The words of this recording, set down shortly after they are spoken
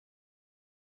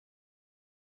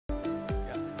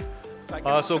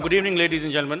So good evening, ladies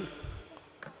and gentlemen.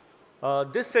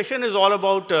 This session is all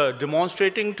about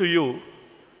demonstrating to you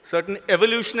certain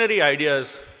evolutionary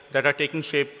ideas that are taking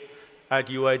shape at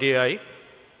UIDAI.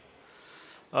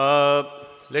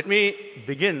 Let me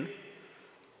begin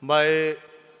by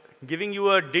giving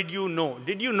you a did you know.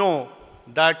 Did you know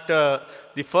that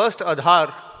the first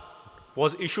Aadhar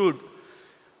was issued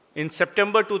in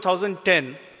September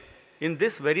 2010 in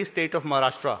this very state of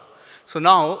Maharashtra? So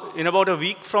now, in about a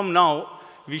week from now,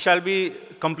 we shall be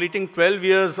completing 12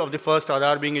 years of the first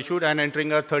Aadhar being issued and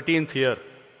entering our 13th year.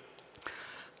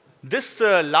 This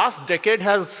last decade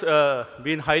has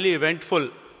been highly eventful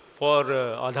for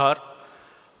Aadhar.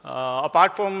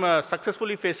 Apart from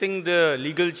successfully facing the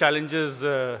legal challenges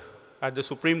at the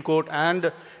Supreme Court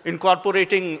and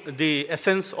incorporating the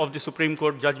essence of the Supreme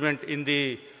Court judgment in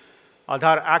the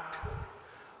Aadhar Act,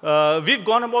 we've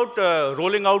gone about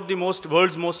rolling out the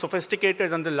world's most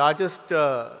sophisticated and the largest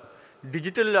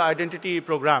digital identity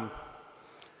program.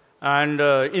 And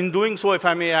in doing so, if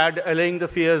I may add, allaying the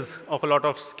fears of a lot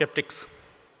of skeptics.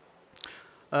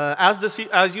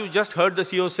 As you just heard the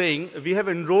CEO saying, we have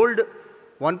enrolled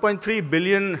 1.3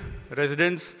 billion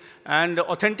residents and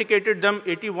authenticated them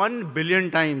 81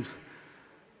 billion times.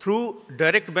 Through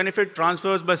direct benefit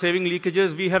transfers by saving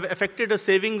leakages, we have effected a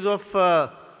savings of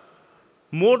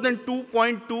more than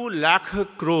 2.2 lakh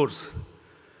crores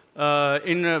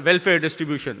in welfare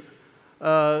distribution.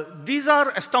 These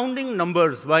are astounding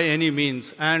numbers by any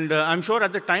means, and I'm sure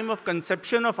at the time of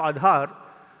conception of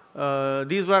Aadhar,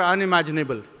 these were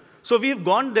unimaginable. So we've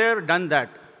gone there, done that.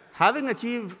 Having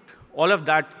achieved all of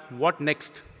that, what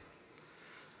next?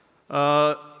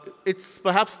 It's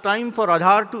perhaps time for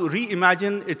Aadhar to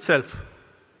reimagine itself,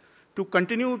 to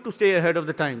continue to stay ahead of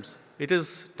the times. It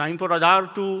is time for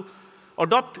Aadhar to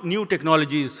adopt new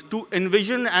technologies, to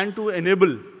envision and to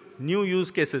enable new use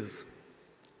cases.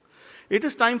 It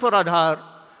is time for Aadhar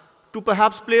to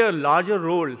perhaps play a larger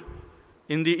role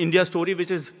in the India story,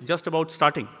 which is just about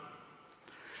starting.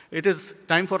 It is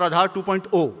time for Aadhar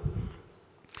 2.0.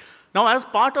 Now, as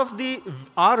part of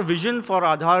our vision for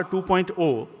Aadhar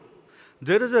 2.0,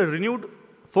 there is a renewed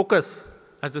focus,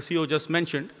 as the CEO just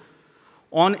mentioned,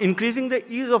 on increasing the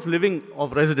ease of living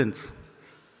of residents.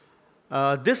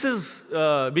 This is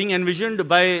being envisioned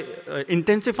by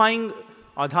intensifying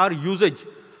Aadhar usage,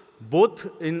 both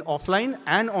in offline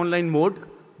and online mode,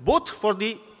 both for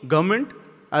the government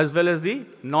as well as the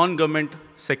non-government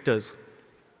sectors.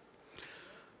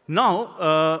 Now,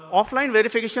 offline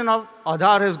verification of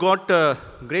Aadhar has got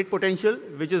great potential,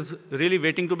 which is really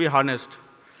waiting to be harnessed.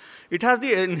 It has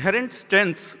the inherent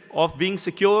strengths of being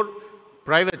secure,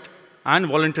 private, and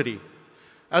voluntary.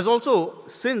 As also,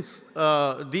 since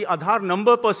the Aadhar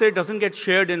number per se doesn't get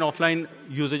shared in offline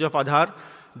usage of Aadhar,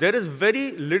 there is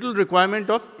very little requirement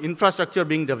of infrastructure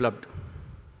being developed.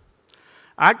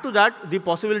 Add to that the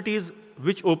possibilities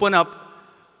which open up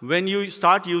when you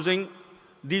start using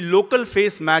the local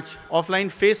face match, offline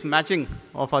face matching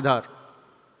of Aadhar.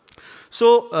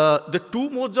 So the two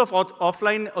modes of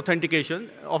offline authentication,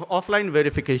 of offline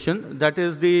verification, that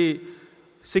is the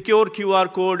secure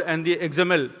QR code and the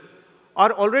XML,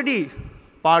 are already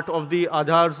part of the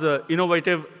Aadhar's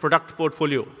innovative product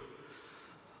portfolio.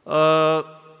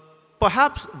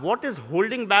 Perhaps what is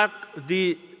holding back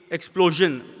the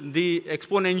explosion, the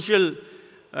exponential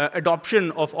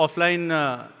adoption of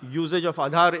offline usage of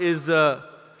Aadhar is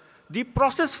the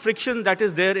process friction that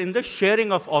is there in the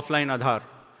sharing of offline Aadhar.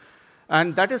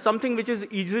 And that is something which is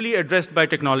easily addressed by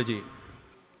technology.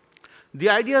 The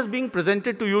ideas being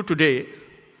presented to you today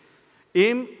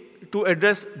aim to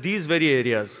address these very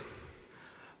areas.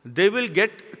 They will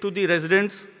get to the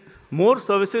residents more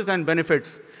services and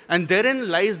benefits, and therein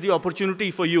lies the opportunity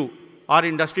for you, our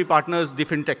industry partners, the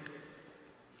Fintech.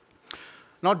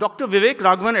 Now, Dr. Vivek,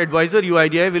 Raghavan, advisor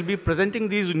UIDAI, will be presenting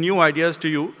these new ideas to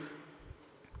you.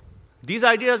 These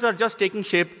ideas are just taking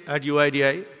shape at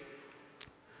UIDAI.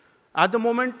 At the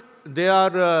moment, they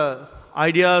are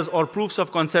ideas or proofs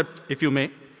of concept, if you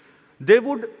may. They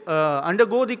would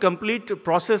undergo the complete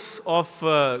process of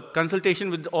consultation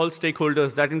with all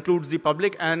stakeholders. That includes the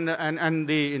public and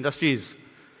the industries,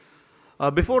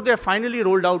 before they are finally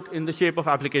rolled out in the shape of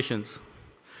applications.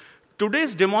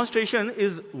 Today's demonstration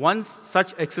is one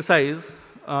such exercise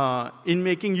in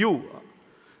making you,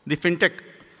 the Fintech,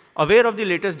 aware of the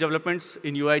latest developments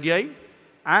in UIDAI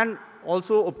and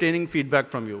also obtaining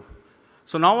feedback from you.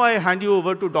 So now I hand you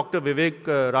over to Dr. Vivek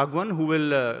Raghavan, who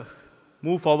will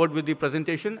move forward with the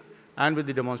presentation and with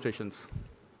the demonstrations.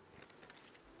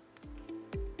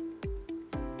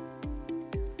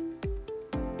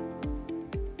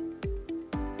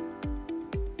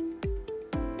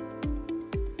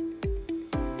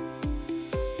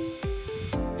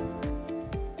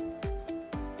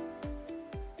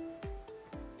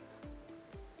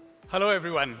 Hello,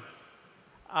 everyone.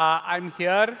 I'm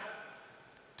here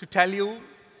to tell you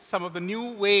some of the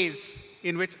new ways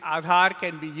in which Aadhaar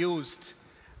can be used.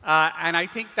 And I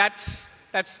think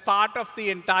that's part of the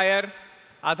entire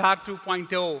Aadhaar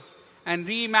 2.0 and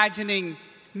reimagining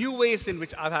new ways in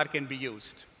which Aadhaar can be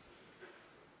used.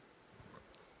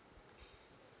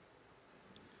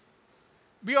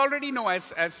 We already know, as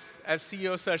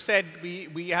CEO Sir said,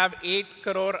 we have 8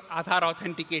 crore Aadhaar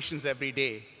authentications every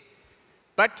day.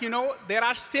 But there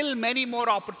are still many more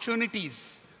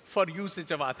opportunities for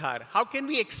usage of Aadhaar. How can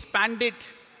we expand it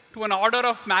to an order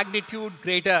of magnitude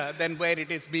greater than where it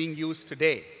is being used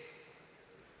today?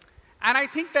 And I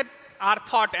think that our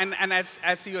thought, and as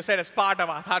CEO said, as part of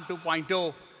Aadhaar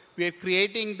 2.0, we are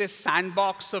creating this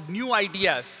sandbox of new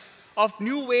ideas, of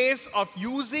new ways of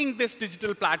using this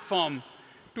digital platform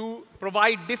to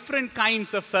provide different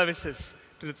kinds of services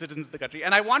to the citizens of the country.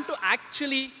 And I want to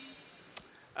actually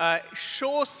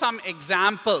show some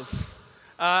examples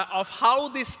of how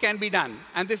this can be done.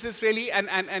 And this is really,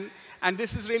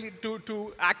 this is really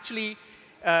to actually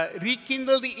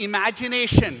rekindle the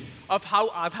imagination of how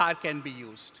Aadhaar can be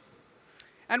used.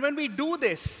 And when we do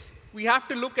this, we have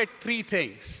to look at 3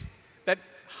 things. That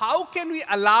how can we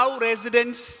allow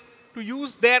residents to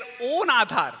use their own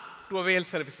Aadhaar to avail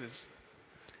services?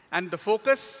 And the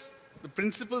focus, the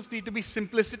principles need to be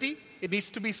simplicity. It needs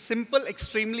to be simple,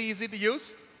 extremely easy to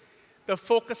use. The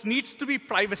focus needs to be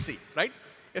privacy, right?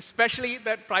 Especially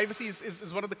that privacy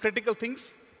is one of the critical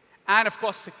things. And of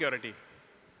course, security.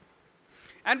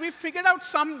 And we've figured out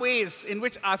some ways in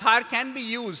which Aadhaar can be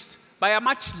used by a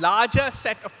much larger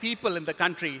set of people in the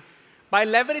country by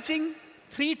leveraging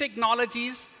 3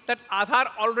 technologies that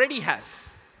Aadhaar already has.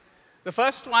 The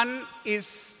first one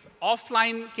is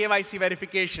offline KYC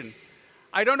verification.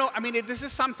 I don't know, this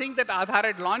is something that Aadhaar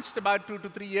had launched about 2 to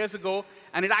 3 years ago,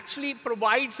 and it actually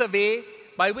provides a way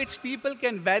by which people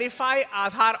can verify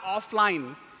Aadhaar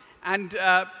offline. And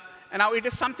now it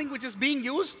is something which is being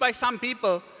used by some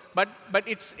people, but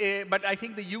I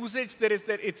think the usage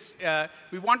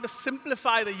we want to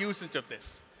simplify the usage of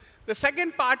this. The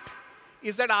second part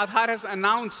is that Aadhaar has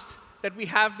announced that we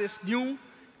have this new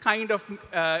kind of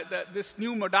this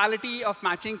new modality of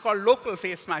matching called local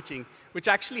face matching, which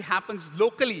actually happens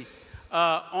locally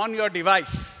on your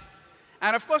device.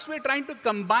 And of course, we're trying to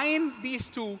combine these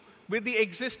 2 with the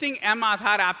existing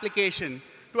mAadhaar application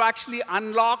to actually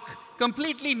unlock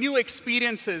completely new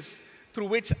experiences through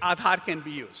which Aadhaar can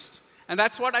be used. And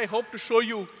that's what I hope to show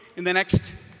you in the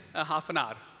next half an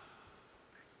hour.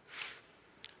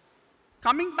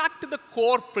 Coming back to the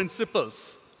core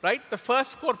principles, right? The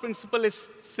first core principle is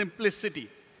simplicity.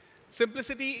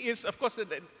 Simplicity is, of course, that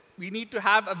we need to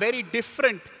have a very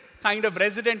different kind of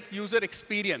resident user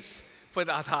experience for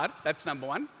the Aadhaar. That's number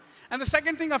 1. And the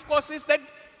second thing, of course, is that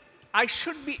I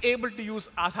should be able to use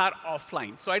Aadhaar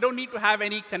offline. So I don't need to have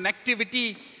any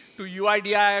connectivity to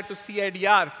UIDAI or to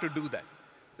CIDR to do that.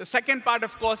 The second part,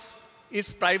 of course,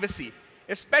 is privacy.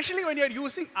 Especially when you're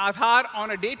using Aadhaar on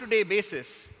a day-to-day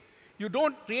basis, you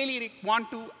don't really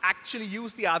want to actually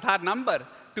use the Aadhaar number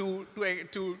to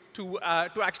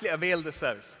actually avail the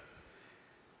service.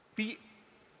 The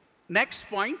next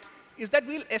point is that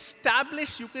we'll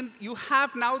establish, you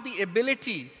have now the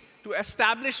ability to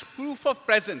establish proof of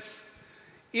presence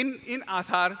in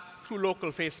Aadhaar through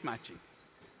local face matching.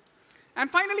 And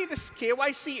finally, this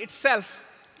KYC itself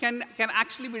can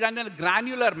actually be done in a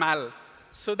granular manner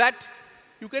so that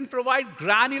you can provide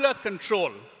granular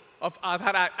control of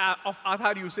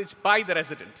Aadhaar usage by the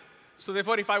resident. So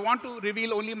therefore, if I want to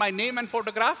reveal only my name and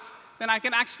photograph, then I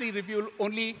can actually reveal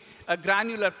only a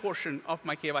granular portion of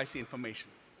my KYC information.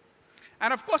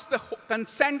 And of course, the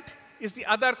consent is the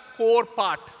other core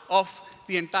part of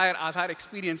the entire Aadhaar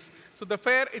experience. So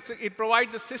it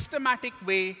provides a systematic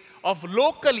way of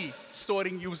locally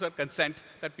storing user consent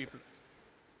that people.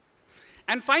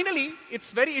 And finally,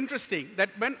 it's very interesting that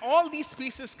when all these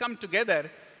pieces come together,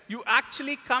 you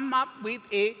actually come up with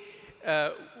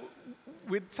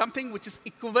something which is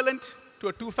equivalent to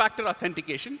a 2-factor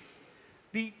authentication.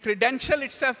 The credential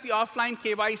itself, the offline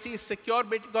KYC, is secure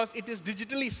because it is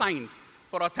digitally signed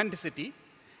for authenticity.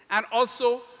 And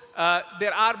also,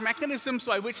 there are mechanisms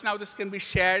by which now this can be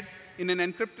shared in an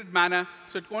encrypted manner,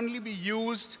 so it can only be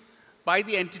used by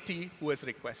the entity who has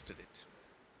requested it.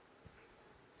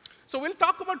 So we'll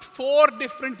talk about 4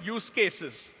 different use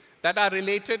cases that are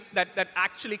related, that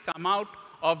actually come out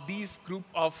of these group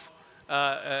of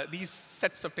these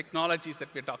sets of technologies that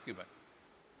we're talking about.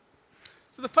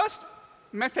 So the first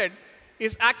method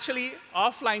is actually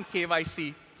offline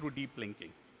KYC through deep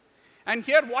linking. And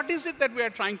here, what is it that we are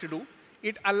trying to do?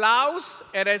 It allows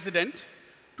a resident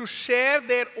to share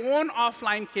their own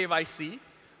offline KYC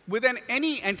within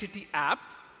any entity app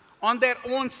on their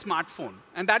own smartphone.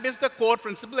 And that is the core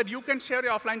principle, that you can share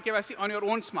your offline KYC on your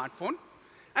own smartphone.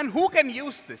 And who can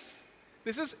use this?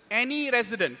 This is any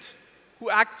resident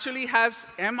who actually has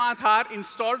mAadhar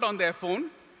installed on their phone,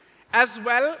 as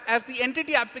well as the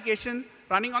entity application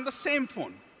running on the same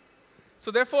phone.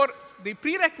 So therefore, the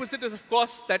prerequisite is, of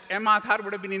course, that mAadhar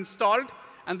would have been installed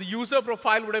and the user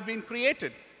profile would have been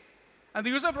created. And the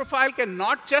user profile can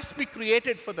not just be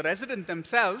created for the resident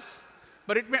themselves,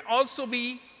 but it may also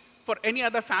be for any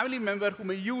other family member who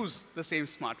may use the same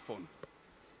smartphone.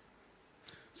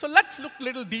 So let's look a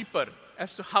little deeper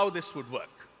as to how this would work.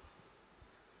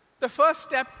 The first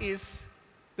step is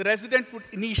the resident would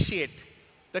initiate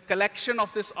the collection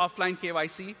of this offline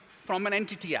KYC from an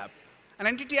entity app. An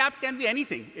entity app can be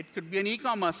anything. It could be an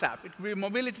e-commerce app. It could be a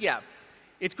mobility app.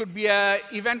 It could be an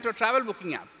event or travel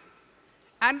booking app.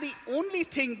 And the only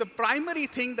thing, the primary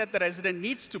thing that the resident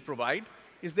needs to provide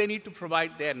is they need to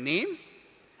provide their name,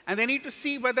 and they need to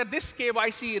see whether this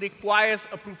KYC requires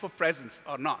a proof of presence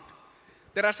or not.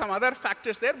 There are some other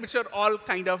factors there which are all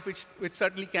kind of, which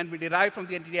certainly can be derived from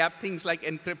the entity app, things like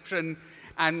encryption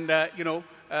and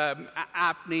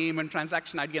app name and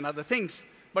transaction ID and other things.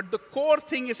 But the core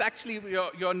thing is actually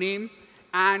your name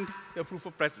and your proof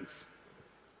of presence.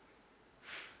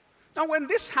 Now, when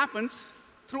this happens,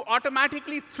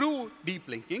 automatically through deep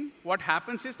linking, what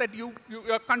happens is that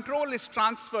your control is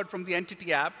transferred from the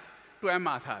entity app to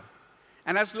mAadhar.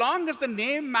 And as long as the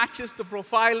name matches the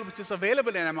profile which is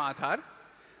available in mAadhar,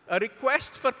 a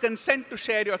request for consent to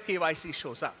share your KYC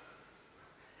shows up.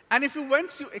 And if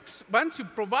once you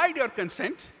provide your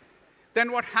consent,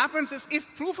 then what happens is if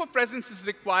proof of presence is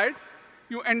required,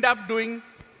 you end up doing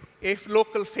a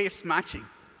local face matching,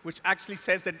 which actually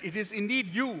says that it is indeed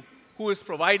you who is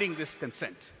providing this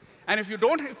consent. And if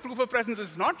proof of presence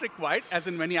is not required, as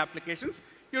in many applications,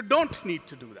 you don't need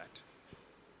to do that.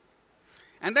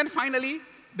 And then finally,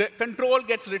 the control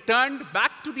gets returned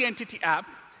back to the entity app,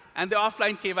 and the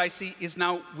offline KYC is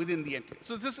now within the entity.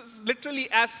 So this is literally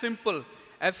as simple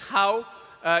as how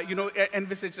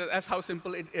as how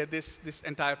simple this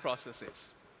entire process is.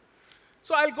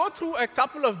 So I'll go through a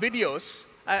couple of videos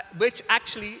which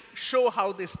actually show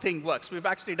how this thing works. We've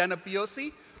actually done a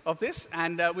POC of this,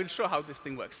 and we'll show how this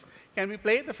thing works. Can we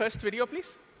play the first video,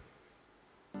 please?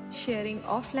 Sharing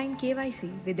offline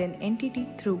KYC with an entity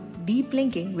through deep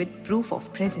linking with proof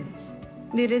of presence.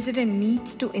 The resident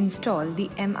needs to install the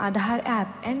mAadhar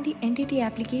app and the entity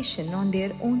application on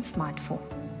their own smartphone.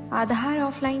 Aadhar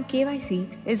offline KYC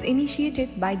is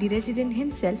initiated by the resident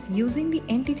himself using the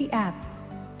entity app.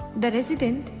 The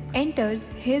resident enters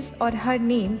his or her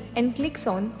name and clicks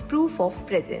on Proof of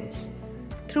Presence.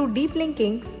 Through deep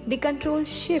linking, the control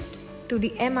shifts to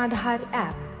the mAadhar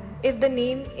app. If the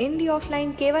name in the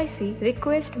offline KYC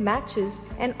request matches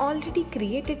an already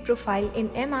created profile in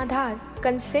mAadhar,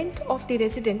 consent of the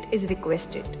resident is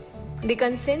requested. The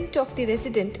consent of the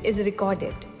resident is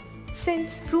recorded.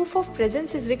 Since proof of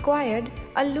presence is required,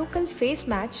 a local face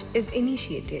match is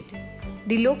initiated.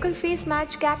 The local face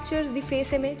match captures the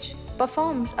face image,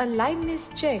 performs a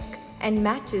liveness check, and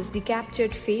matches the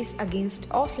captured face against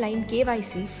offline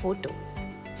KYC photo.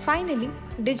 Finally,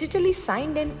 digitally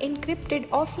signed and encrypted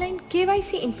offline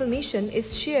KYC information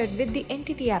is shared with the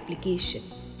entity application.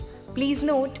 Please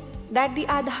note that the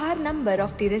Aadhar number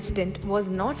of the resident was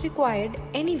not required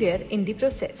anywhere in the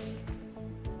process.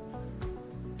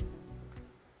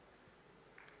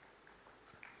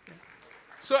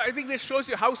 So I think this shows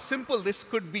you how simple this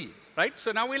could be, right?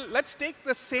 So now let's take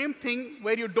the same thing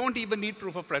where you don't even need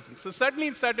proof of presence. So certainly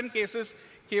in certain cases,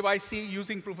 KYC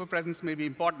using proof of presence may be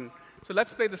important. So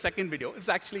let's play the second video. It's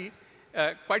actually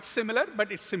quite similar,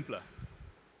 but it's simpler.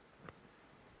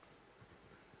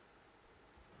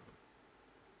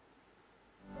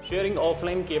 Sharing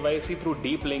offline KYC through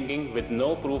deep linking with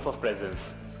no proof of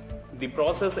presence. The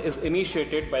process is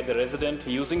initiated by the resident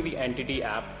using the entity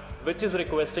app, which is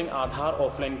requesting Aadhar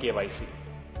offline KYC.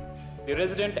 The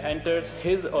resident enters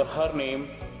his or her name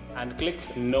and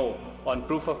clicks No on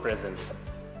proof of presence.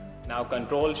 Now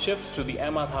control shifts to the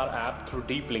mAadhar app through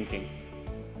deep linking.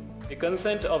 The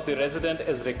consent of the resident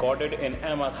is recorded in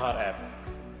mAadhar app.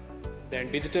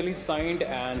 Then digitally signed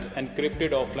and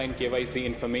encrypted offline KYC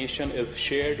information is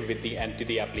shared with the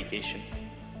entity application.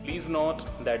 Please note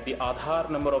that the Aadhar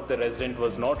number of the resident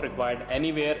was not required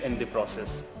anywhere in the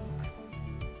process.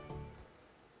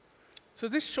 So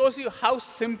this shows you how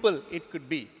simple it could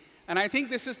be. And I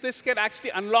think this can actually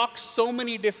unlock so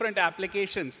many different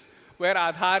applications where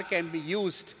Aadhar can be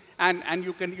used, and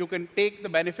you can take the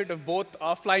benefit of both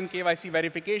offline KYC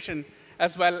verification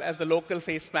as well as the local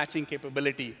face matching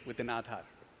capability within Aadhaar.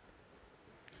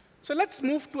 So let's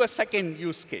move to a second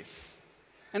use case.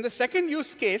 And the second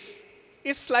use case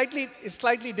is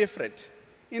slightly different.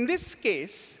 In this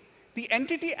case, the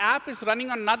entity app is running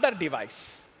on another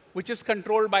device, which is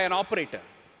controlled by an operator.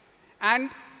 And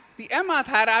the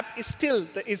mAadhaar app is still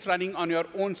running on your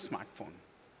own smartphone.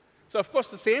 So of course,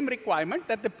 the same requirement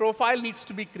that the profile needs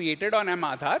to be created on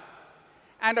mAadhaar.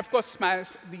 And of course,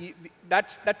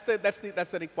 that's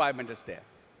the requirement is there.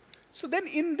 So then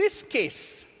in this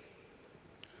case,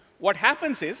 what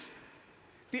happens is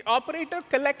the operator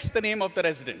collects the name of the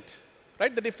resident.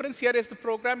 Right? The difference here is the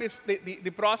program is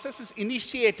the process is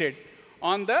initiated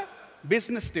on the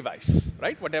business device,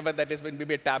 right? Whatever that is,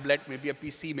 maybe a tablet, maybe a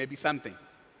PC, maybe something.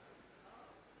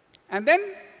 And then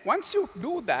once you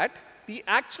do that,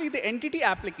 actually the entity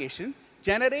application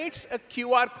generates a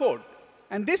QR code.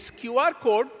 And this QR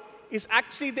code is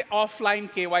actually the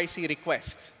offline KYC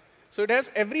request. So it has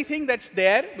everything that's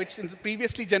there, which is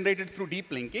previously generated through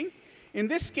deep linking. In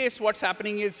this case, what's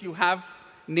happening is you have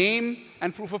name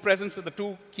and proof of presence are the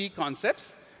two key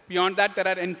concepts. Beyond that, there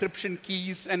are encryption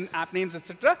keys and app names,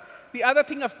 etc. The other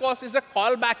thing, of course, is a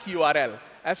callback URL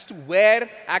as to where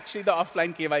actually the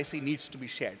offline KYC needs to be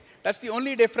shared. That's the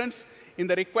only difference in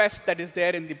the request that is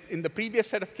there in the previous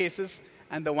set of cases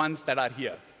and the ones that are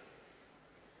here.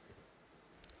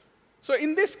 So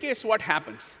in this case, what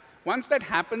happens? Once that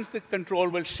happens, the control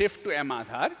will shift to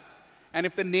mAadhaar. And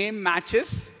if the name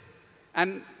matches,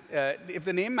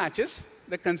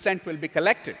 the consent will be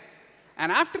collected.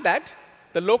 And after that,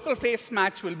 the local face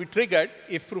match will be triggered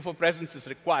if proof of presence is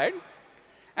required.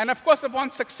 And of course, upon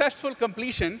successful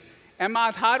completion,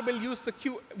 mAadhaar will use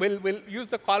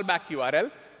the callback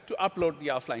URL to upload the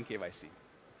offline KYC.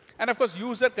 And of course,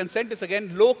 user consent is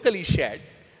again locally shared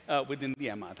within the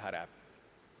mAadhaar app.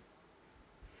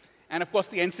 And of course,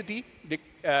 the entity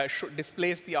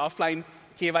displays the offline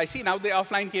KYC. Now the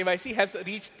offline KYC has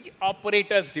reached the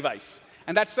operator's device.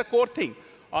 And that's the core thing.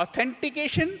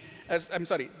 Authentication,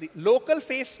 the local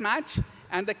face match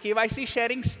and the KYC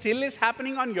sharing still is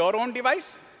happening on your own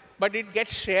device, but it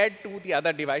gets shared to the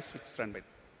other device which is run by.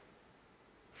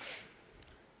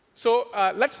 So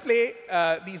let's play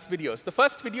these videos. The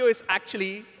first video is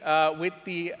actually with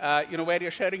the, where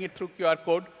you're sharing it through QR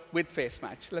code with face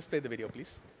match. Let's play the video, please.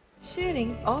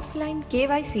 Sharing offline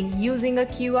KYC using a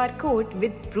QR code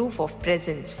with proof of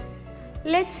presence.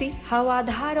 Let's see how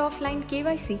Aadhaar offline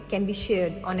KYC can be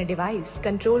shared on a device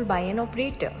controlled by an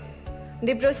operator.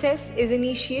 The process is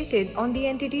initiated on the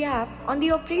entity app on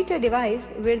the operator device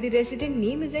where the resident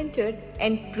name is entered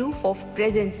and proof of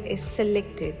presence is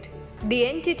selected. The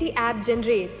entity app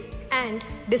generates and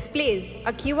displays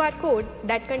a QR code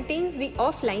that contains the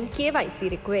offline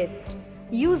KYC request.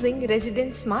 Using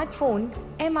resident's smartphone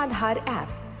mAadhaar app,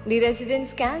 the resident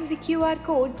scans the QR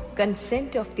code,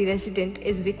 consent of the resident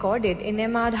is recorded in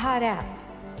mAadhaar app.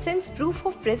 Since proof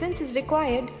of presence is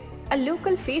required, a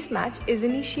local face match is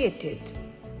initiated.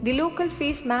 The local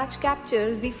face match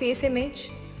captures the face image,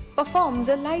 performs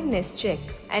a liveness check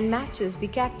and matches the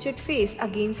captured face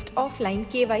against offline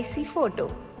KYC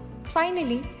photo.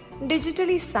 Finally,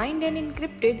 digitally signed and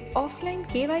encrypted offline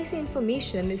KYC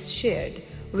information is shared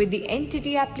with the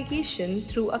entity application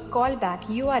through a callback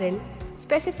URL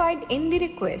specified in the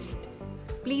request.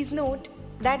 Please note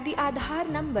that the Aadhaar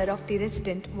number of the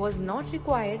resident was not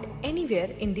required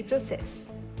anywhere in the process.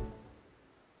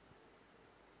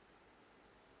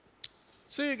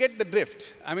 So you get the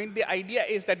drift. I mean, the idea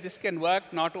is that this can work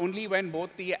not only when both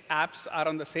the apps are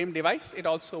on the same device, it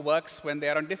also works when they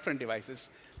are on different devices.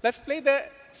 Let's play the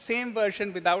same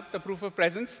version without the proof of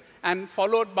presence and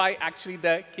followed by actually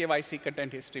the KYC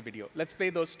content history video. Let's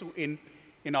play those two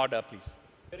in order, please.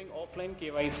 Sharing offline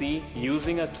KYC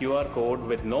using a QR code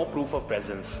with no proof of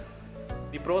presence.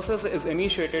 The process is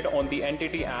initiated on the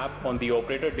entity app on the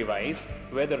operator device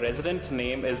where the resident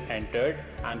name is entered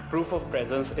and proof of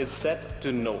presence is set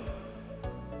to no.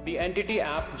 The entity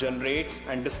app generates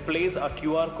and displays a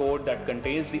QR code that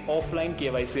contains the offline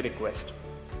KYC request.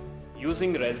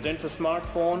 Using resident's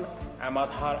smartphone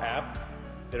mAadhaar app,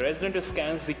 the resident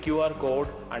scans the QR code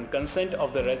and consent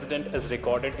of the resident is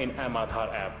recorded in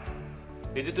mAadhaar app.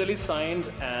 Digitally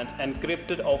signed and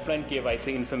encrypted offline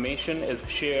KYC information is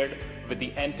shared with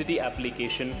the entity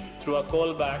application through a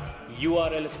callback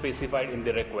URL specified in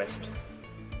the request.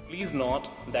 Please note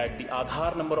that the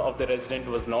Aadhaar number of the resident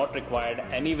was not required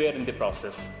anywhere in the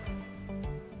process.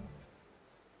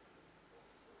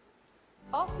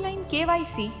 Offline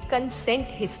KYC consent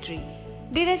history.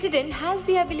 The resident has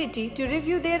the ability to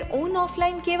review their own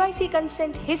offline KYC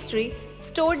consent history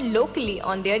stored locally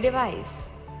on their device.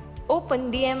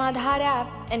 Open the AADHAAR app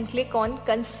and click on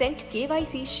Consent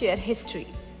KYC Share History.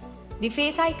 The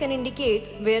face icon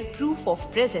indicates where proof of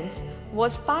presence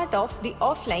was part of the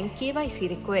offline KYC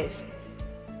request.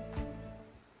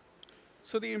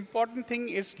 So the important thing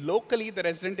is locally the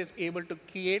resident is able to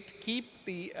keep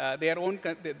their own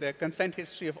the consent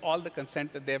history of all the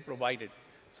consent that they have provided.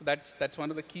 So that's one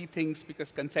of the key things,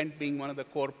 because consent being one of the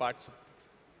core parts of it.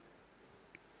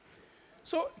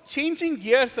 So changing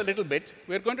gears a little bit,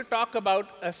 we're going to talk about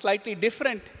a slightly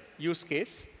different use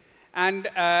case,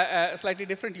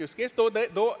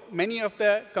 though many of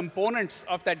the components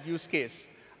of that use case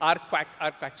are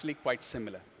actually quite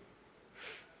similar.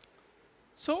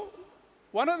 So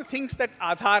one of the things that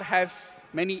Aadhaar has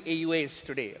many AUAs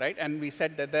today, right? And we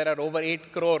said that there are over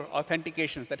 8 crore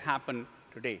authentications that happen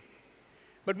today.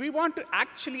 But we want to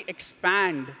actually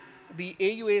expand the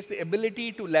AUAs, the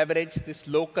ability to leverage this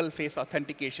local face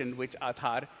authentication, which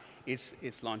Aadhaar is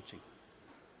launching.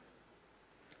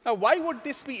 Now, why would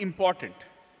this be important?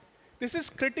 This is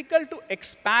critical to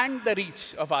expand the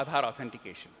reach of Aadhaar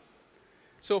authentication.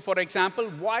 So for example,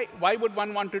 why would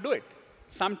one want to do it?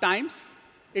 Sometimes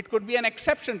it could be an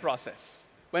exception process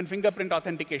when fingerprint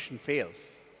authentication fails.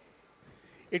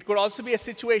 It could also be a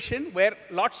situation where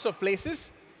lots of places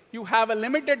you have a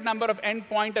limited number of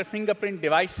endpoint or fingerprint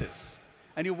devices,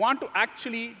 and you want to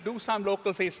actually do some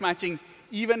local face matching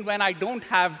even when I don't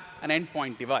have an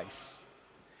endpoint device.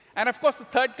 And of course, the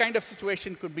third kind of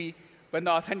situation could be when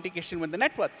the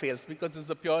network fails, because it's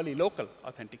a purely local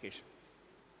authentication.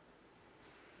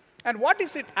 And what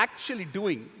is it actually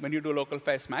doing when you do local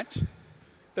face match?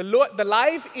 The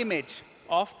live image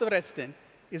of the resident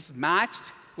is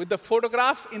matched with the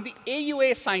photograph in the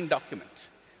AUA signed document,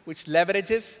 which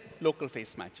leverages local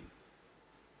face matching.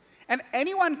 And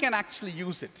anyone can actually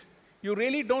use it. You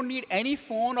really don't need any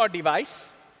phone or device.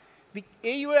 The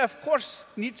AUA, of course,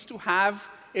 needs to have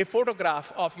a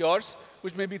photograph of yours,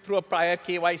 which may be through a prior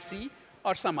KYC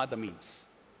or some other means.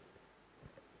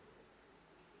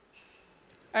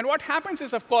 And what happens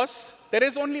is, of course, there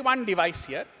is only one device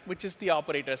here, which is the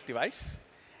operator's device.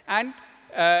 And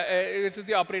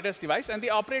the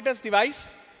operator's device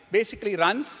basically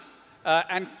runs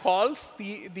and calls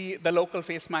the local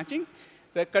face matching.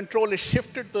 The control is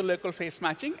shifted to the local face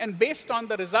matching. And based on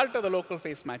the result of the local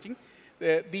face matching,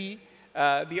 you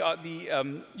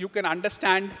can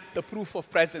understand the proof of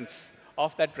presence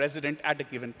of that resident at a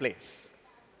given place.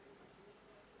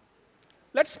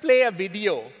 Let's play a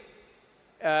video.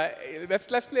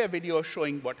 Let's play a video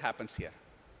showing what happens here.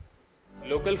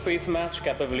 Local face match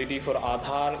capability for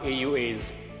Aadhaar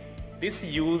AUAs. This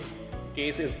use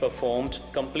case is performed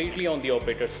completely on the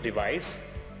operator's device.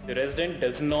 The resident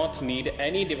does not need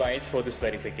any device for this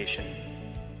verification.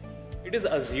 It is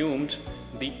assumed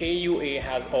the AUA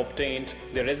has obtained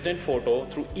the resident photo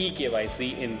through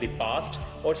eKYC in the past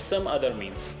or some other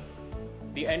means.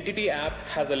 The entity app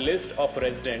has a list of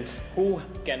residents who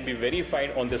can be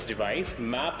verified on this device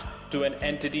mapped to an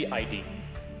entity ID.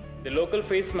 The local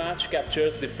face match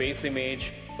captures the face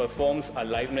image, performs a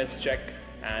liveness check,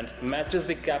 and matches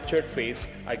the captured face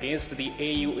against the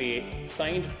AUA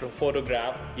signed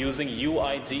photograph using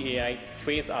UIDAI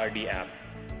Face RD app.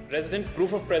 Resident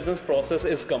proof of presence process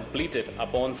is completed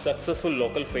upon successful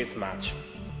local face match.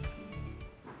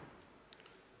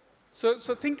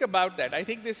 So think about that. I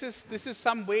think this is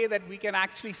some way that we can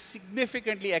actually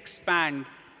significantly expand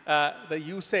the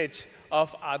usage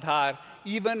of Aadhaar,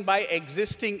 even by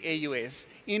existing AUAs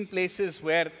in places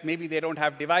where maybe they don't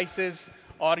have devices,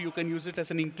 or you can use it as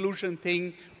an inclusion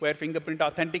thing where fingerprint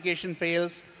authentication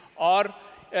fails, or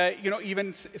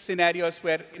even scenarios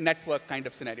where network kind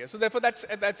of scenarios. So therefore,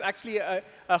 that's actually a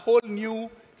whole new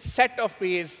set of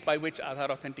ways by which Aadhaar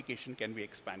authentication can be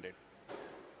expanded.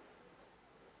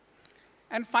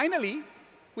 And finally,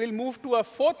 we'll move to a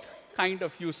fourth kind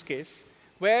of use case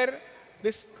where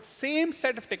this same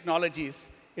set of technologies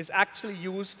is actually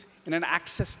used in an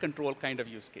access control kind of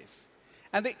use case.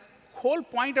 And the whole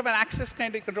point of an access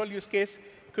kind of control use case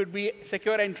could be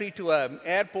secure entry to an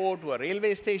airport, to a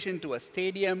railway station, to a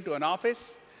stadium, to an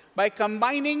office, by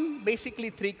combining basically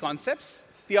three concepts: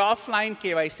 the offline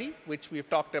KYC, which we've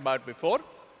talked about before,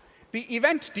 the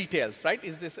event details, right?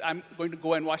 I'm going to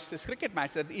go and watch this cricket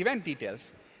match, the event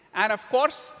details. And of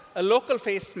course, a local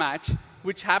face match,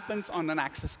 which happens on an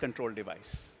access control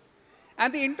device.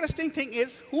 And the interesting thing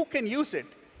is, who can use it?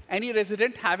 Any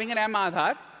resident having an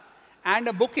Aadhaar and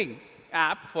a booking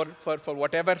app for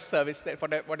whatever service, for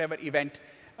whatever event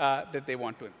that they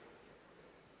want to.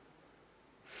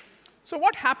 So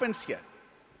what happens here?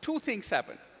 Two things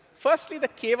happen. Firstly, the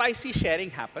KYC sharing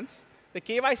happens. The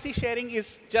KYC sharing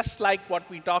is just like what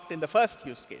we talked in the first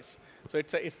use case. So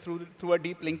it's through a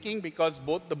deep linking because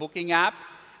both the booking app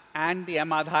and the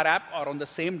Aadhar app are on the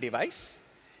same device.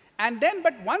 And then,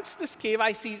 but once this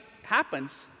KYC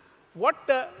happens, what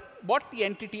the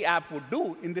entity app would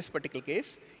do in this particular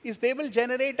case is they will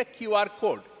generate a QR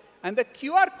code. And the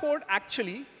QR code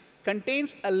actually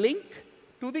contains a link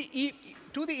to the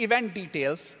event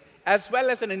details as well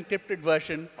as an encrypted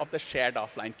version of the shared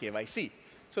offline KYC.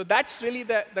 So that's really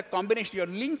the combination. You're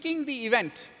linking the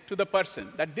event to the person,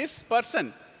 that this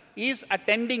person is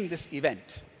attending this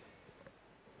event.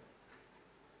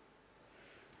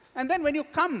 And then when you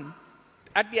come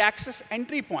at the access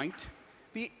entry point,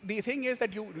 the thing is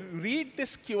that you read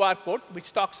this QR code,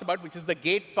 which talks about, which is the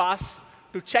gate pass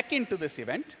to check into this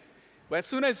event. Where as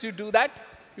soon as you do that,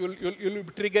 you'll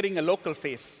be triggering a local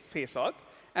face auth.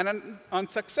 And on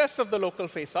success of the local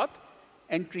face auth,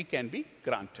 entry can be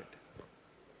granted.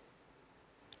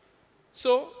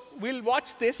 So we'll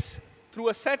watch this through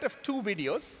a set of 2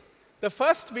 videos. The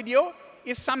first video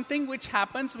is something which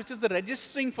happens, which is the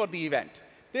registering for the event.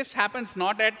 This happens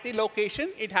not at the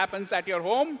location. It happens at your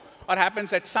home or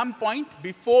happens at some point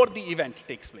before the event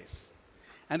takes place.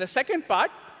 And the second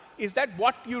part is that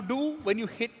what you do when you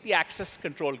hit the access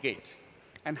control gate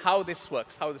and how this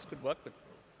works, how this could work with.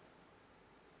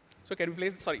 So can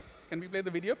we play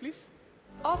the video, please?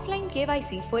 Offline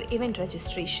KYC for event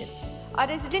registration. A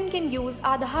resident can use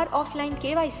Aadhar offline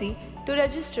KYC to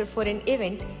register for an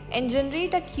event and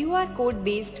generate a QR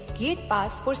code-based gate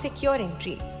pass for secure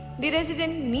entry. The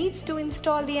resident needs to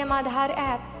install the Aadhar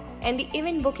app and the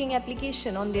event booking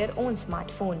application on their own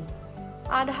smartphone.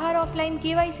 Aadhar offline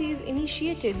KYC is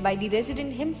initiated by the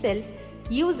resident himself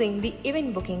using the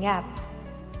event booking app.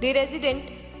 The resident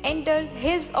enters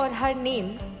his or her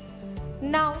name.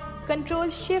 Now, control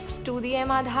shifts to the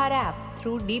Aadhar app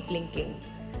through deep linking.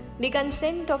 The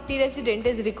consent of the resident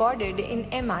is recorded in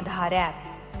Aadhar app.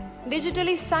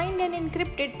 Digitally signed and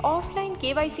encrypted offline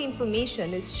KYC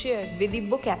information is shared with the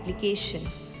book application.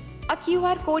 A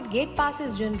QR code gate pass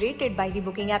is generated by the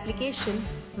booking application,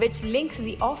 which links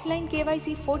the offline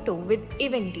KYC photo with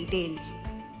event details.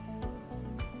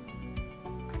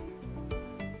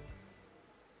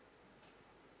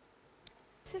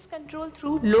 Access control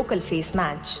through local face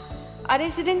match. A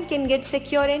resident can get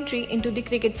secure entry into the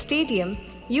cricket stadium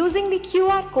using the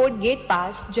QR code gate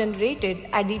pass generated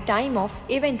at the time of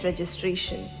event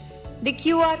registration. The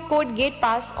QR code gate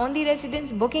pass on the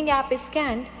resident's booking app is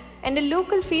scanned and a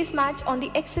local face match on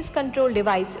the access control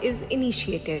device is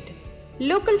initiated.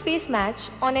 Local face match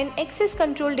on an access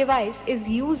control device is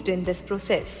used in this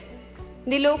process.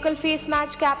 The local face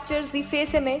match captures the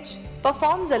face image,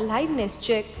 performs a liveness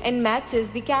check and matches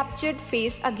the captured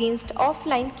face against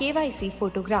offline KYC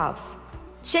photograph.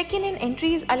 Check-in and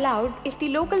entry is allowed if the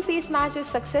local face match is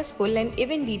successful and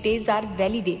event details are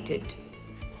validated.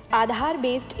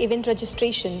 Aadhar-based event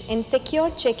registration and secure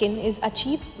check-in is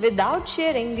achieved without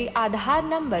sharing the Aadhar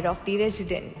number of the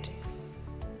resident.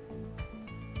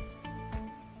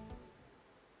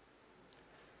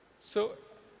 So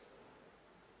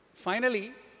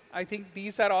finally, I think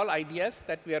these are all ideas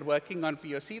that we are working on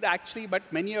POC. Actually, but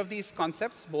many of these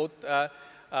concepts, both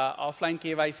offline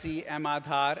KYC,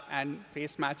 Aadhar, and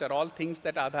face match are all things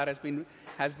that Aadhar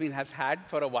has had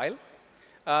for a while.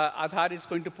 Aadhar is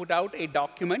going to put out a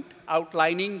document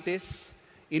outlining this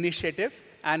initiative,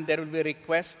 and there will be a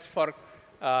request for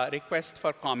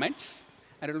comments,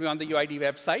 and it will be on the UID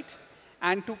website.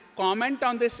 And to comment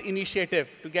on this initiative,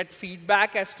 to get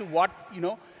feedback as to what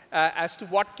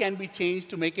can be changed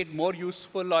to make it more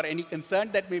useful or any concern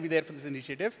that may be there for this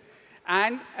initiative,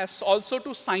 and as also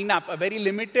to sign up, a very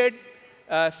limited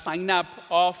sign up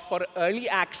for early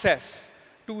access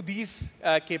to these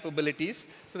capabilities,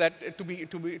 so that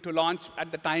to launch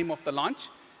at the time of the launch,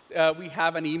 we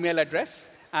have an email address,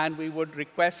 and we would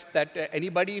request that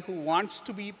anybody who wants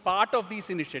to be part of these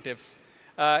initiatives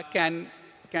can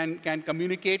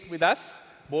communicate with us,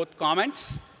 both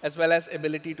comments as well as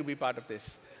ability to be part of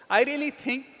this. I really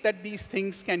think that these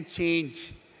things can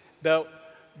change the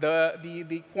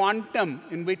quantum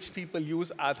in which people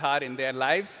use Aadhar in their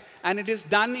lives, and it is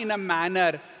done in a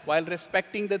manner while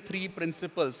respecting the 3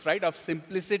 principles, right, of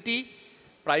simplicity,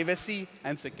 privacy,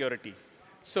 and security.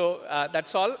 So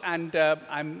that's all, and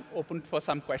I'm open for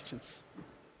some questions.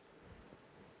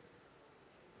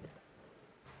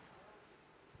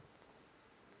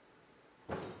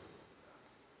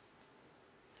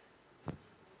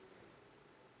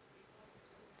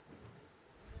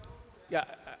 Yeah,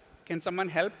 can someone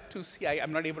help to see?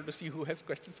 I'm not able to see who has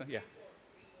questions. Yeah.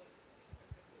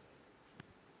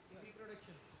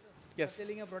 Yes. You're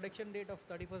telling a production date of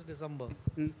 31st December.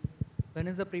 When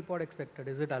is the pre-pod expected?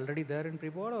 Is it already there in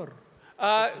pre-pod or?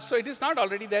 So it is not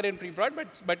already there in pre-prod,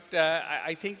 but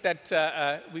I think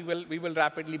that we will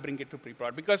rapidly bring it to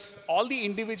pre-prod because all the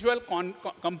individual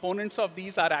components of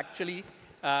these are actually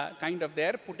kind of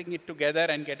there, putting it together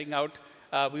and getting out.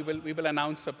 We will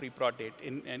announce a pre-prod date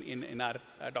in our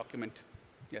document.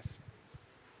 Yes.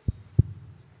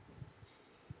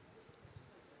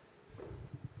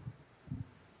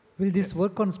 Will this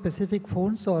work on specific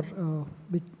phones or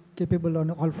be capable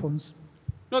on all phones?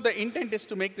 No, the intent is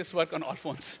to make this work on all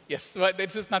phones. Yes, so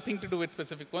this has nothing to do with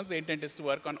specific phones. The intent is to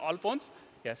work on all phones.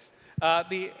 Yes.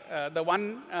 The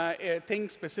one thing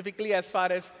specifically as far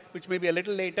as, which may be a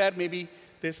little later, maybe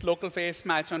this local face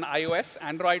match on iOS,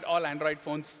 Android, all Android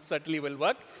phones certainly will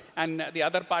work. And the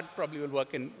other part probably will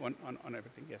work on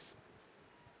everything, yes.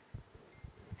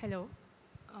 Hello.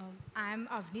 I'm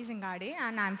Avni Zingade,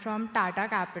 and I'm from Tata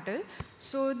Capital.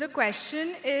 So the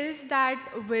question is that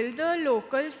will the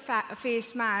local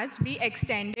face match be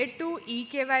extended to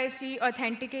eKYC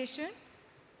authentication?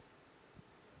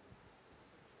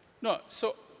 No.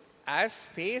 So as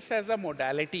face as a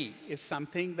modality is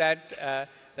something that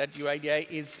that UIDAI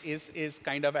is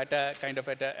kind of at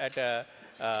a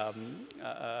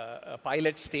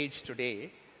pilot stage today.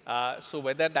 So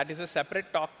whether that is a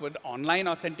separate talk with online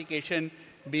authentication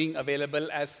being available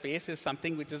as face is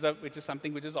something which is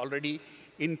already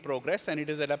in progress, and it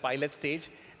is at a pilot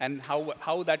stage. And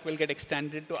how that will get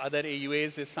extended to other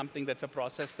AUAs is something that's a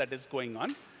process that is going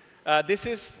on. This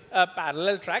is a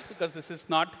parallel track because this is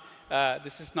not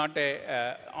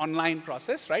a online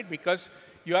process, right? Because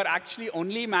you are actually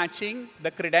only matching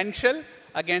the credential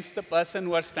against the person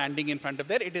who are standing in front of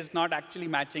there. It is not actually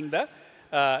matching the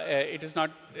it is not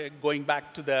going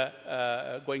back to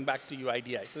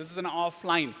UIDAI. So this is an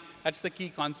offline. That's the key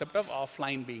concept of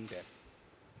offline being there.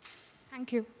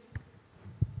 Thank you.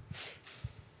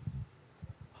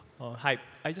 Hi.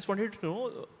 I just wanted to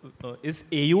know, is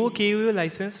AO KUA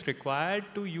license required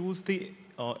to use the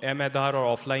Aadhar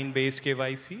or offline-based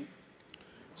KYC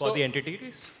for the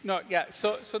entities? No, yeah.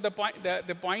 So the point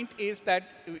is that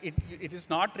it is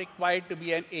not required to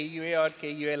be an AUA or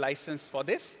KUA license for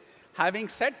this. Having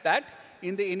said that,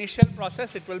 in the initial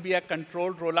process, it will be a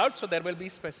controlled rollout. So there will be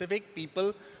specific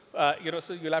people, so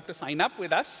you'll have to sign up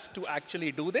with us to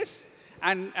actually do this.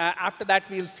 And after that,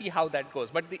 we'll see how that goes.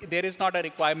 But there is not a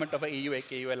requirement of an AUA,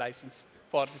 KUA license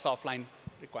for this offline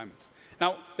requirements.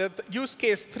 Now, the use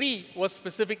case 3 was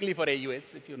specifically for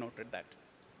AUAs, if you noted that.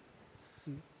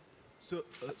 So,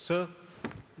 sir,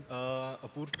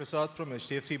 Apoor Prasad from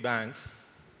HDFC Bank.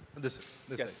 This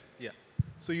yes. Side. Yeah.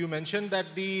 So you mentioned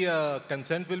that the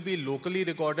consent will be locally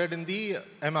recorded in the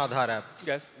Aadhar app.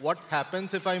 Yes. What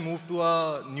happens if I move to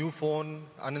a new phone,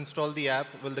 uninstall the app?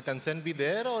 Will the consent be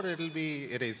there or it will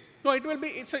be erased? No, it will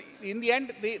be. In the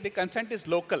end, the consent is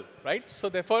local, right? So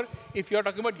therefore, if you're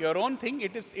talking about your own thing,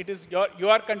 you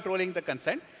are controlling the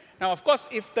consent. Now, of course,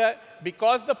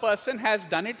 because the person has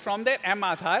done it from their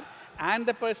Aadhar and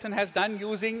the person has done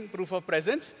using proof of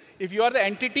presence, if you are the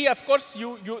entity, of course,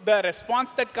 the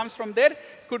response that comes from there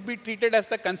could be treated as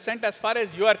the consent as far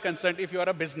as you are concerned if you are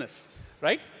a business,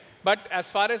 right? But as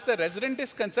far as the resident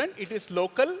is concerned, it is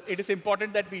local. It is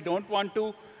important that we don't want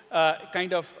to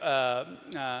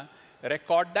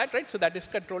record that, right? So that is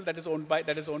controlled, that is owned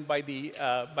by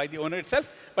the owner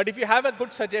itself. But if you have a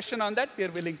good suggestion on that, we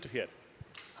are willing to hear.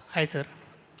 Hi, sir.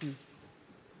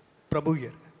 Prabhu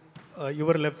here.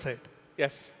 Your left side.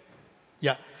 Yes.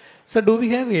 Yeah. So do we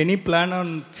have any plan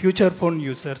on future phone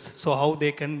users? So how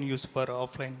they can use for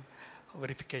offline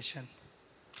verification?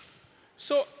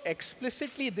 So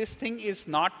explicitly, this thing is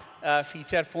not a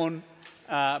feature phone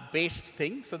based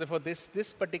thing. So therefore,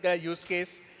 this particular use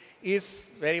case is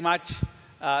very much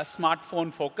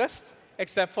smartphone focused,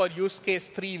 except for use case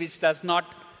 3, which does not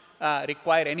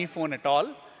require any phone at all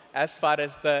as far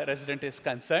as the resident is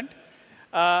concerned.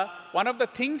 One of the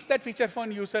things that feature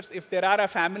phone users, if there are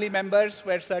family members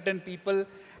where certain people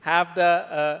have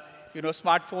the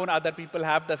smartphone, other people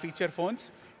have the feature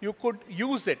phones, you could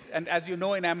use it. And as you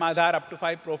know, in Aadhar, up to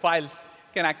 5 profiles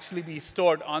can actually be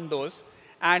stored on those.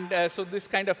 And so this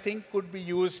kind of thing could be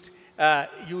used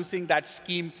using that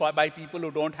scheme by people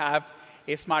who don't have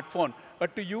a smartphone.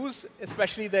 But to use,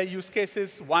 especially the use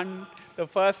cases 1, the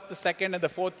first, the second, and the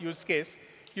fourth use case,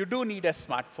 you do need a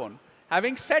smartphone.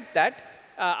 Having said that,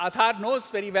 Aadhar knows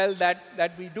very well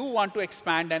that we do want to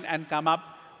expand and come up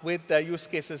with use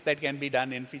cases that can be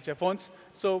done in feature phones.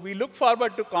 So we look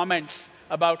forward to comments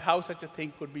about how such a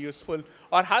thing could be useful,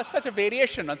 or how such a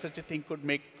variation on such a thing could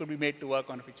be made to work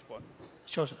on a feature phone.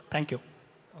 Sure, sir. Thank you.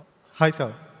 Hi,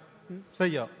 sir. Sir,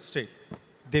 yeah, straight.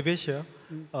 Devesh here.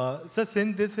 So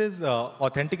since this is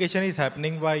authentication is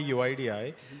happening by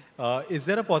UIDAI, is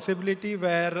there a possibility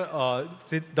where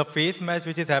the face match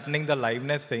which is happening, the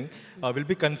liveness thing, will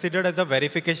be considered as a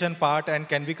verification part and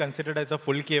can be considered as a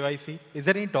full KYC? Is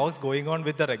there any talks going on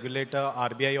with the regulator,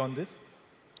 RBI, on this?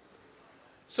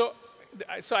 So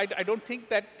I don't think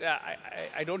that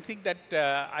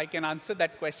I can answer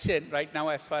that question right now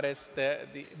as far as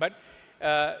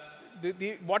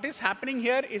what is happening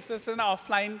here is just an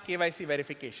offline KYC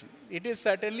verification. It is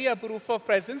certainly a proof of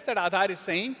presence that Aadhaar is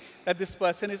saying that this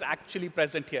person is actually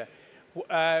present here.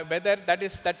 Whether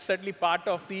that's certainly part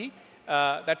of the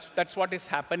that's what is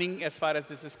happening as far as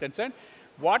this is concerned.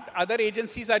 What other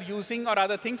agencies are using or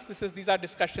other things, these are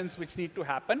discussions which need to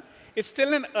happen. It's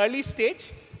still an early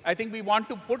stage. I think we want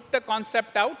to put the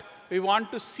concept out. We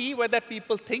want to see whether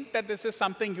people think that this is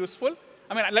something useful.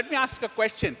 I mean, let me ask a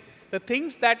question. The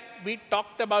things that we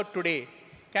talked about today,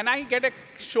 can I get a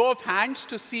show of hands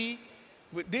to see,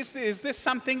 is this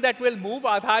something that will move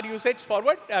Aadhaar usage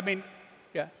forward? I mean,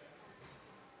 yeah.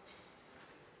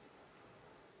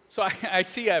 So I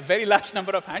see a very large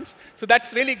number of hands. So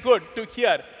that's really good to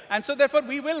hear. And so therefore,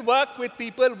 we will work with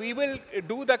people. We will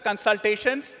do the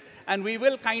consultations. And we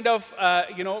will kind of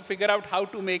figure out how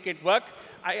to make it work.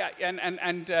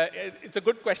 It's a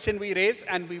good question we raise,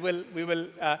 and we will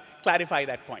clarify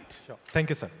that point. Sure. Thank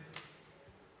you, sir.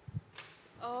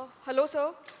 Hello,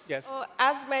 sir. Yes.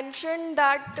 As mentioned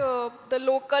that the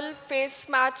local face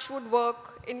match would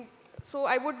work. So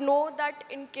I would know that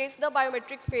in case the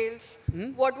biometric fails,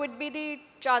 what would be the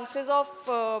chances of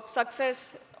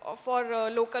success for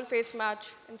local face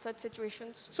match in such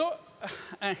situations? So,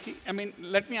 I mean,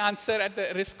 let me answer at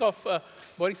the risk of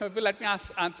boring some people. Let me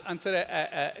answer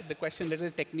the question a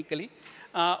little technically.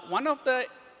 One of the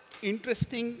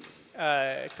interesting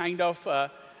kind of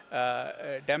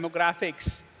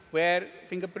demographics where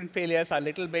fingerprint failures are a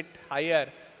little bit higher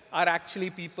are actually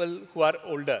people who are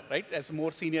older, right? As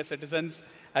more senior citizens,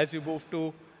 as you move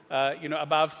to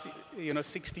above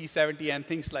 60, 70, and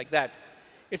things like that.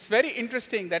 It's very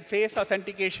interesting that face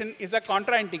authentication is a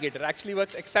contraindicator, actually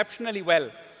works exceptionally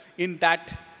well in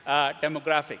that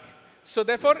demographic. So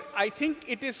therefore, I think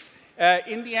it is,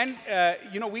 in the end,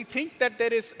 we think that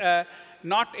there is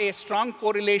not a strong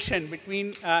correlation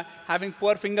between having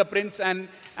poor fingerprints and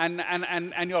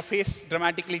your face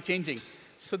dramatically changing.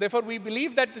 So therefore, we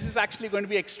believe that this is actually going to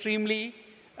be extremely,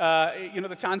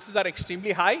 the chances are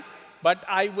extremely high, but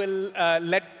I will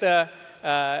let the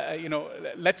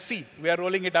let's see. We are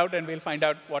rolling it out, and we'll find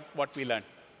out what we learn.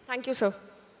 Thank you, sir.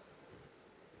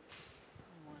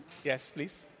 Yes,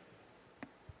 please.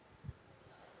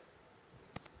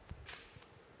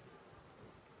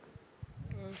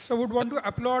 So would want to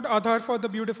applaud Aadhaar for the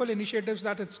beautiful initiatives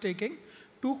that it's taking.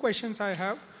 Two questions I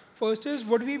have. First is,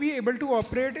 would we be able to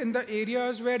operate in the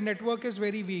areas where network is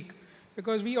very weak?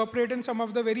 Because we operate in some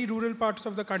of the very rural parts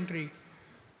of the country.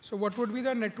 So what would be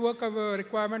the network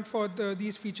requirement for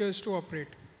these features to operate?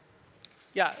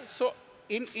 Yeah, so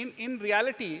in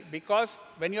reality, because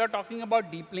when you're talking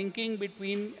about deep linking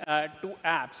between two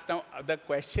apps, now the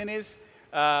question is,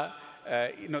 the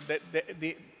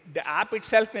app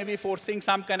itself may be forcing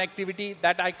some connectivity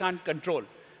that I can't control.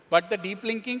 But the deep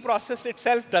linking process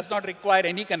itself does not require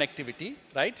any connectivity,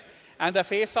 right? And the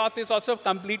face auth is also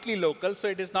completely local, so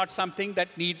it is not something that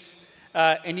needs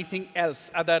anything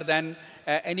else other than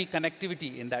any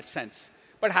connectivity in that sense.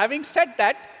 But having said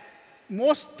that,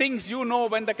 most things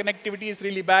when the connectivity is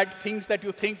really bad, things that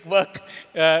you think work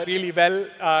really well,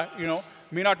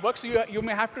 may not work. So you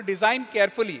may have to design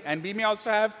carefully. And we may also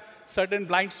have certain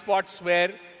blind spots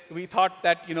where we thought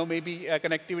that maybe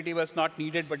connectivity was not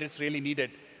needed, but it's really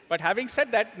needed. But having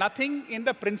said that, nothing in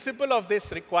the principle of this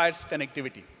requires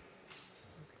connectivity.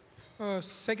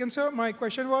 Second, sir, my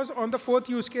question was on the fourth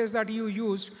use case that you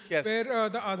used, yes, where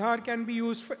the Aadhaar can be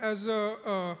used as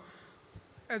a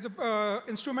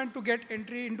instrument to get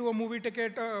entry into a movie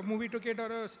ticket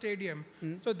or a stadium.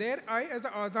 So there, I, as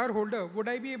an Aadhaar holder, would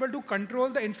I be able to control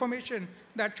the information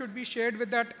that should be shared with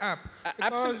that app?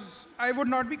 Because I would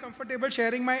not be comfortable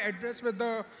sharing my address with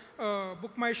the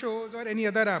Book My Shows or any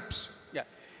other apps. Yeah.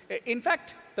 In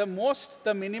fact, the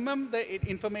minimum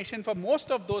information for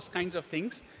most of those kinds of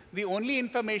things, the only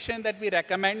information that we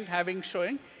recommend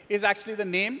showing is actually the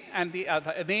name and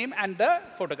the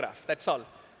photograph. That's all.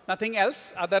 Nothing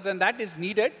else other than that is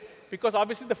needed, because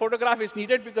obviously the photograph is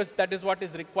needed because that is what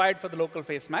is required for the local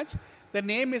face match. The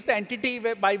name is the entity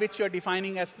by which you're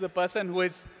defining as the person who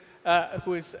is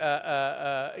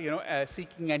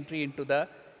seeking entry into the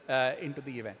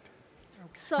event.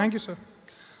 Okay. Thank you, sir.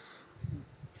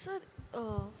 So,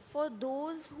 for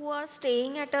those who are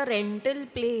staying at a rental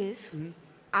place,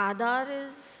 Aadhaar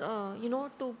is,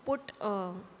 to put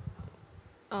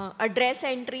address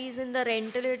entries in the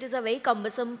rental, it is a very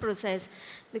cumbersome process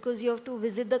because you have to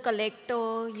visit the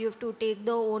collector, you have to take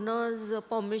the owner's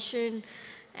permission,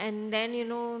 and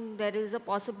then, there is a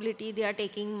possibility they are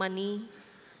taking money,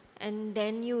 and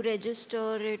then you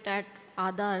register it at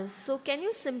Aadhaar. So can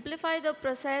you simplify the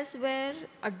process where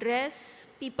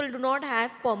people do not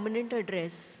have permanent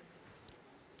address?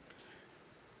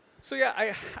 So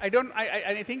yeah,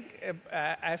 I think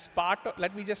as part of,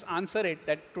 let me just answer it,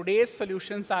 that today's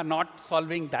solutions are not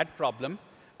solving that problem.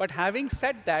 But having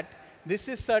said that, this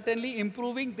is certainly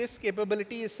improving. This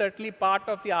capability is certainly part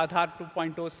of the Aadhaar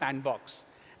 2.0 sandbox.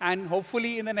 And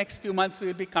hopefully in the next few months,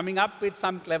 we'll be coming up with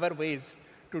some clever ways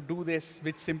to do this,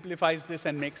 which simplifies this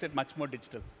and makes it much more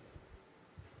digital.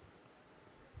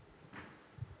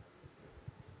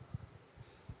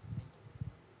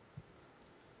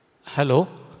 Hello.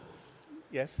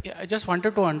 Yes. Yeah, I just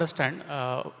wanted to understand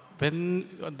when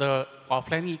the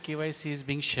offline eKYC is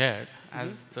being shared,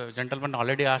 as the gentleman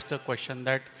already asked a question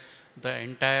that the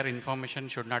entire information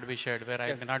should not be shared, where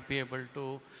I may not be able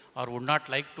to or would not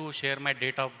like to share my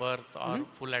date of birth or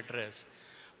full address.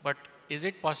 But is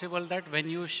it possible that when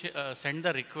you send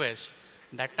the request,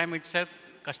 that time itself,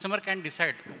 customer can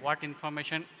decide what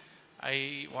information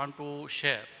I want to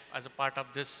share as a part of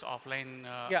this offline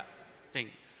thing?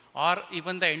 Or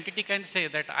even the entity can say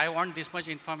that I want this much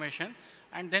information,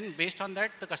 and then based on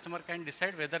that, the customer can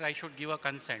decide whether I should give a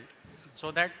consent,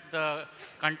 so that the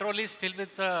control is still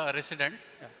with the resident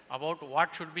about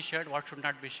what should be shared, what should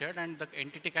not be shared, and the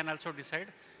entity can also decide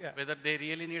whether they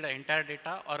really need the entire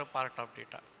data or a part of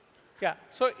data. Yeah,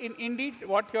 so indeed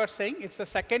what you're saying, it's the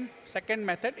second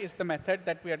method is the method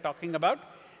that we are talking about.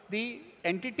 The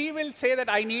entity will say that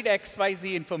I need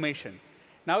XYZ information.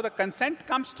 Now the consent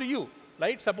comes to you.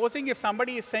 Right? Supposing if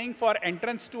somebody is saying for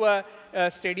entrance to a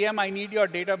stadium, I need your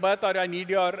date of birth or I need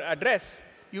your address,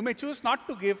 you may choose not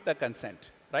to give the consent,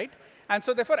 right? And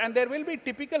so therefore, and there will be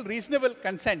typical reasonable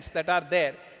consents that are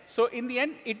there. So in the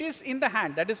end, it is in the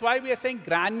hand. That is why we are saying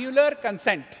granular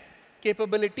consent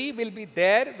capability will be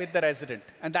there with the resident.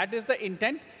 And that is the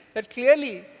intent, that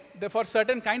clearly for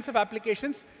certain kinds of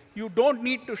applications, you don't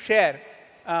need to share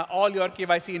all your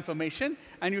KYC information,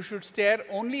 and you should share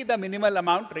only the minimal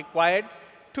amount required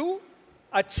to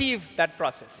achieve that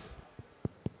process.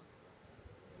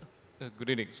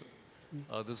 Good evening, sir.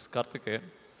 This is Karthikeyan.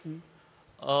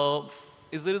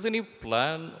 Is there any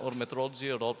plan or methodology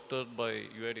adopted by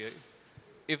UIDAI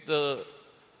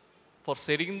for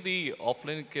setting the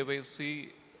offline KYC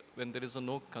when there is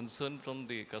no concern from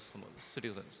the customers,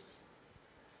 citizens?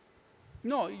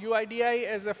 No, UIDAI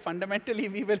as a fundamentally,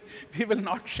 we will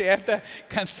not share the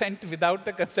consent without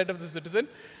the consent of the citizen.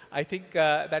 I think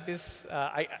that is,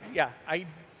 I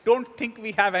don't think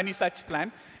we have any such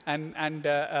plan, and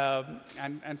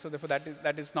so therefore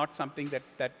that is not something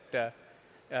that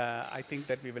I think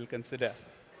that we will consider.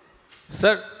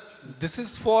 Sir, this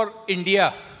is for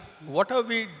India. What are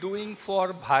we doing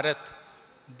for Bharat?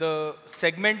 The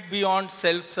segment beyond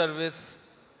self-service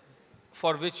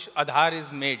for which Aadhaar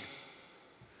is made.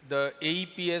 The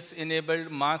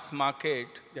AEPS-enabled mass market,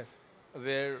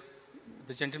 where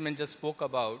the gentleman just spoke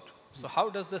about. So how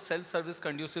does the self-service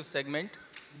conducive segment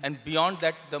and beyond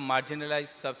that, the marginalized,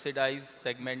 subsidized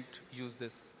segment use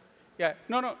this? Yeah,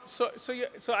 no. So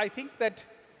I think that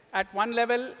at one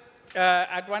level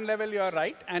you are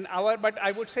right. But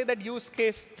I would say that use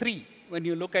case 3, when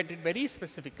you look at it very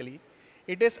specifically,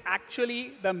 it is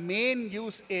actually the main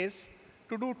use is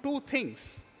to do 2 things.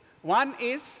 One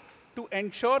is to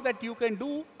ensure that you can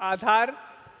do Aadhaar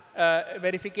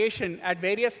verification at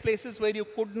various places where you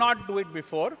could not do it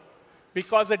before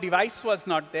because the device was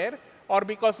not there or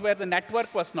because where the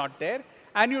network was not there.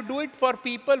 And you do it for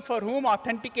people for whom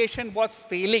authentication was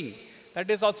failing. That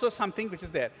is also something which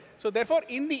is there. So therefore,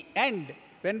 in the end,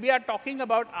 when we are talking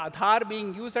about Aadhaar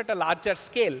being used at a larger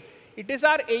scale, it is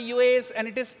our AUAs and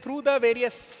it is through the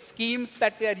various schemes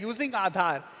that we are using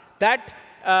Aadhaar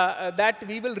that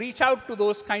we will reach out to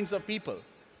those kinds of people.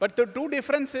 But the 2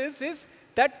 differences is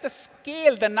that the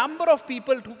scale, the number of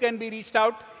people who can be reached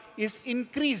out is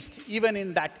increased even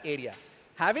in that area.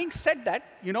 Having said that,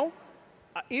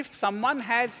 if someone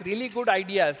has really good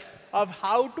ideas of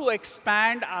how to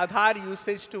expand Aadhaar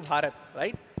usage to Bharat,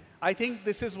 right? I think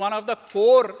this is one of the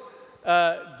core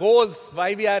goals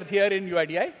why we are here in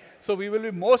UIDAI. So we will be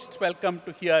most welcome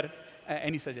to hear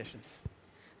any suggestions.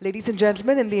 Ladies and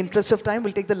gentlemen, in the interest of time,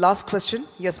 we'll take the last question.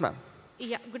 Yes, ma'am.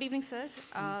 Yeah, good evening, sir.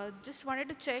 Just wanted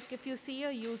to check if you see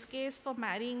a use case for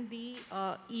marrying the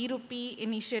e-rupee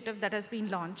initiative that has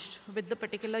been launched with the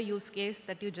particular use case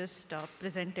that you just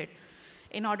presented.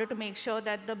 in order to make sure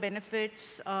that the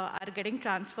benefits are getting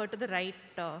transferred to the right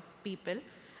people.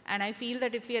 And I feel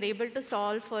that if we are able to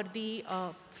solve for the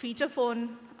feature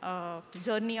phone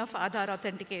journey of Aadhaar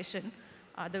authentication,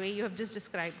 the way you have just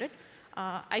described it,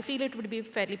 I feel it would be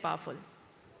fairly powerful.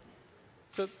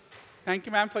 So thank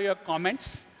you, ma'am, for your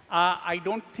comments. I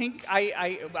don't think we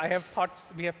have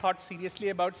thought seriously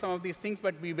about some of these things,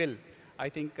 but we will. I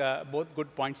think both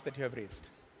good points that you have raised.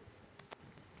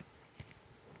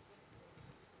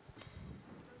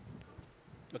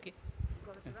 Okay.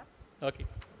 Okay.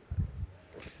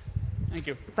 Thank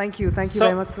you. Thank you. Thank you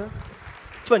very much, sir.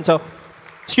 Which one, sir?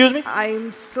 Excuse me?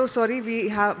 I'm so sorry.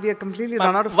 We are completely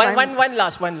run out of time. One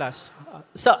last.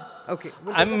 Sir, okay.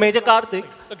 I'm Major Karthik.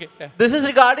 Okay. Yeah. This is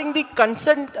regarding the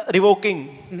consent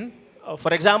revoking.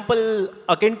 For example,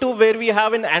 akin to where we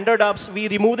have in Android apps, we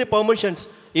remove the permissions,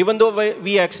 even though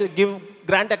we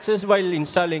grant access while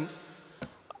installing.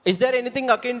 Is there anything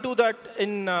akin to that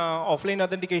in offline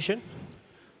authentication?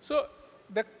 So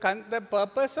the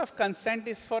purpose of consent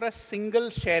is for a single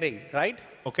sharing, right?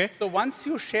 Okay. So once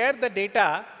you share the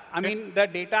data, the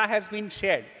data has been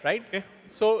shared, right? Okay.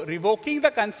 So revoking the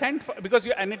consent,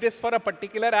 and it is for a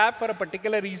particular app, for a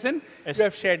particular reason, you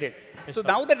have shared it. Yes, so sir.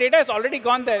 now the data has already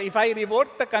gone there. If I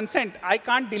revoke the consent, I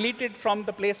can't delete it from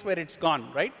the place where it's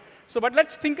gone, right? So, but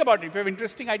let's think about it. If you have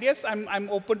interesting ideas, I'm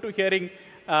open to hearing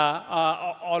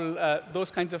all those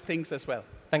kinds of things as well.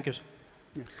 Thank you, sir.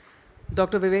 Yeah.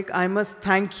 Dr. Vivek, I must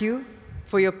thank you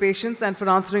for your patience and for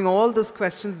answering all those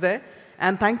questions there.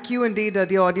 And thank you indeed,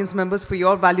 dear audience members, for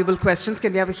your valuable questions.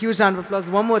 Can we have a huge round of applause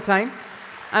one more time?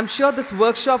 I'm sure this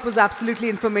workshop was absolutely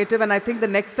informative, and I think the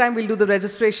next time we'll do the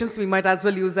registrations, we might as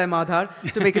well use Aadhaar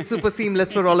to make it super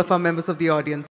seamless for all of our members of the audience.